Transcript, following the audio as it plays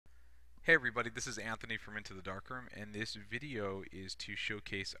Hey everybody, this is Anthony from Into the Darkroom, and this video is to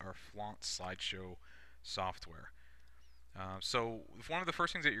showcase our Flaunt slideshow software. So one of the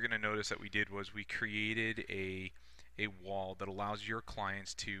first things that you're going to notice that we did was we created a wall that allows your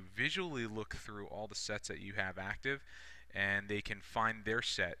clients to visually look through all the sets that you have active, and they can find their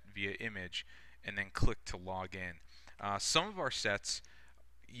set via image and then click to log in. Some of our sets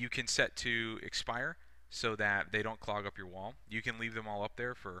you can set to expire so that they don't clog up your wall. You can leave them all up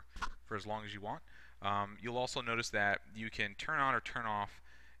there for as long as you want. You'll also notice that you can turn on or turn off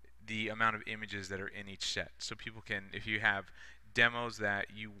the amount of images that are in each set. So people can, if you have demos that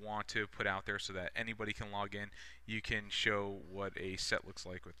you want to put out there so that anybody can log in, you can show what a set looks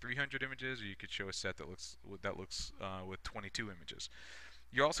like with 300 images, or you could show a set that looks with 22 images.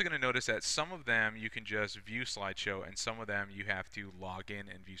 You're also going to notice that some of them you can just view slideshow, and some of them you have to log in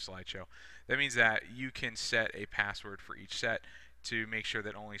and view slideshow. That means that you can set a password for each set to make sure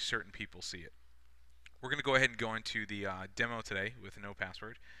that only certain people see it. We're going to go ahead and go into the demo today with no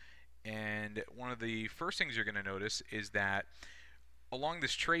password. And one of the first things you're going to notice is that along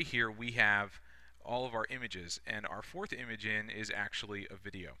this tray here we have all of our images, and our fourth image in is actually a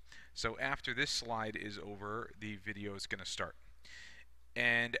video. So after this slide is over, the video is going to start.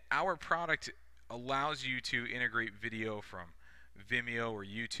 And our product allows you to integrate video from Vimeo or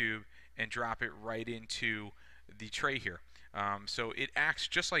YouTube and drop it right into the tray here. So it acts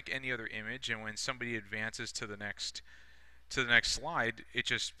just like any other image, and when somebody advances to the next slide, it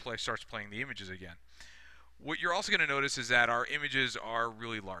just starts playing the images again. What you're also going to notice is that our images are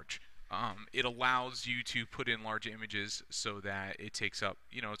really large. It allows you to put in large images so that it takes up,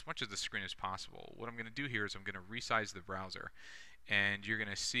 as much of the screen as possible. What I'm going to do here is I'm going to resize the browser, and you're going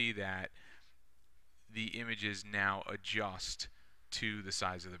to see that the images now adjust to the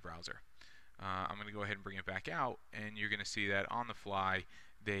size of the browser. I'm going to go ahead and bring it back out, and you're going to see that on the fly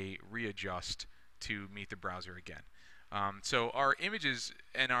they readjust to meet the browser again. So our images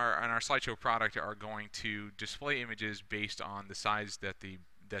and our slideshow product are going to display images based on the size that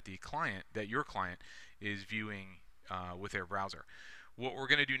your client is viewing with their browser. What we're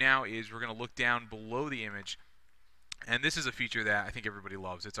going to do now is we're going to look down below the image, and this is a feature that I think everybody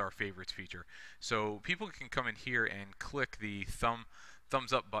loves. It's our favorites feature. So people can come in here and click the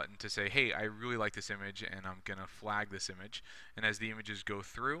thumbs up button to say, hey, I really like this image, and I'm going to flag this image. And as the images go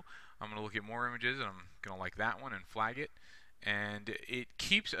through, I'm going to look at more images, and I'm going to like that one and flag it. And it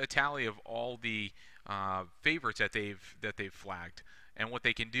keeps a tally of all the favorites that they've flagged. And what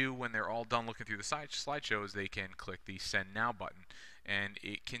they can do when they're all done looking through the slideshow is they can click the Send Now button, and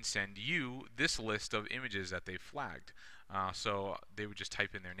it can send you this list of images that they've flagged. So they would just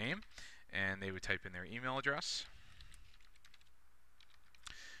type in their name, and they would type in their email address.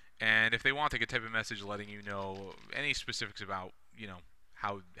 And if they want, they could type a message letting you know any specifics about,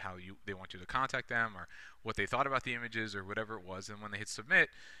 how they want you to contact them, or what they thought about the images, or whatever it was. And when they hit submit,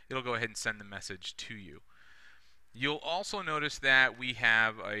 it'll go ahead and send the message to you. You'll also notice that we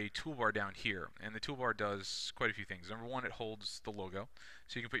have a toolbar down here, and the toolbar does quite a few things. Number one, it holds the logo,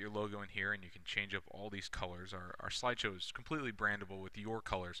 so you can put your logo in here and you can change up all these colors. Our slideshow is completely brandable with your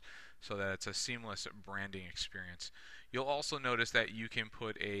colors, so that it's a seamless branding experience. You'll also notice that you can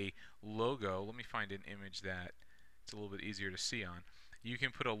put a logo. Let me find an image that it's a little bit easier to see on. You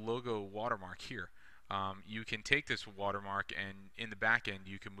can put a logo watermark here. You can take this watermark, and in the back end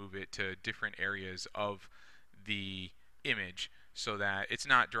you can move it to different areas of the image so that it's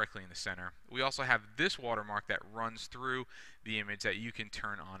not directly in the center. We also have this watermark that runs through the image that you can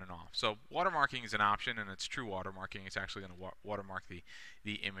turn on and off. So watermarking is an option, and it's true watermarking. It's actually going to watermark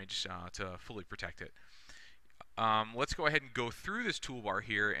the image to fully protect it. Let's go ahead and go through this toolbar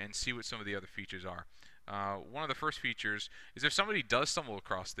here and see what some of the other features are. One of the first features is if somebody does stumble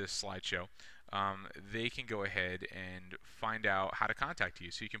across this slideshow, they can go ahead and find out how to contact you.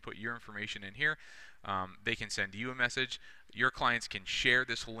 So you can put your information in here. They can send you a message. Your clients can share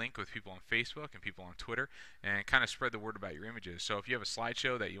this link with people on Facebook and people on Twitter, and kind of spread the word about your images. So if you have a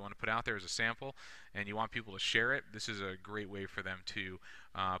slideshow that you want to put out there as a sample and you want people to share it, this is a great way for them to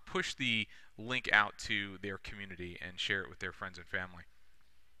push the link out to their community and share it with their friends and family.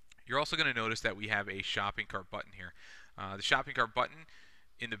 You're also going to notice that we have a shopping cart button here. The shopping cart button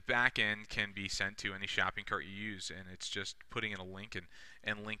in the back end can be sent to any shopping cart you use, and it's just putting in a link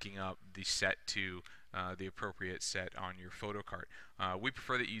and linking up the set to the appropriate set on your photo cart. We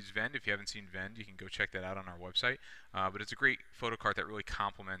prefer that you use Vend. If you haven't seen Vend, you can go check that out on our website. But it's a great photo cart that really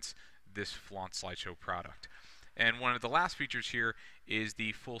complements this Flaunt slideshow product. And one of the last features here is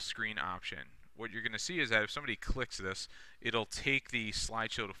the full screen option. what you're going to see is that if somebody clicks this, it'll take the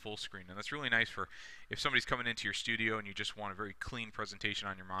slideshow to full screen, and that's really nice for if somebody's coming into your studio and you just want a very clean presentation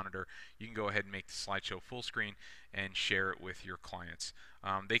on your monitor. You can go ahead and make the slideshow full screen and share it with your clients.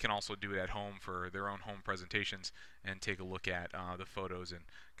 They can also do it at home for their own home presentations and take a look at the photos in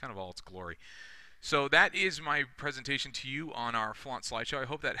kind of all its glory. So that is my presentation to you on our Flaunt slideshow. I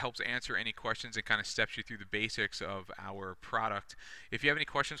hope that helps answer any questions and kind of steps you through the basics of our product. If you have any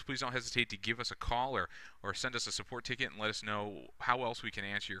questions, please don't hesitate to give us a call or send us a support ticket and let us know how else we can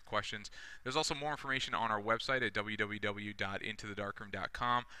answer your questions. There's also more information on our website at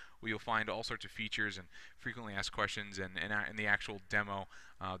www.intothedarkroom.com, where you'll find all sorts of features and frequently asked questions and the actual demo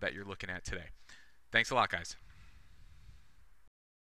that you're looking at today. Thanks a lot, guys.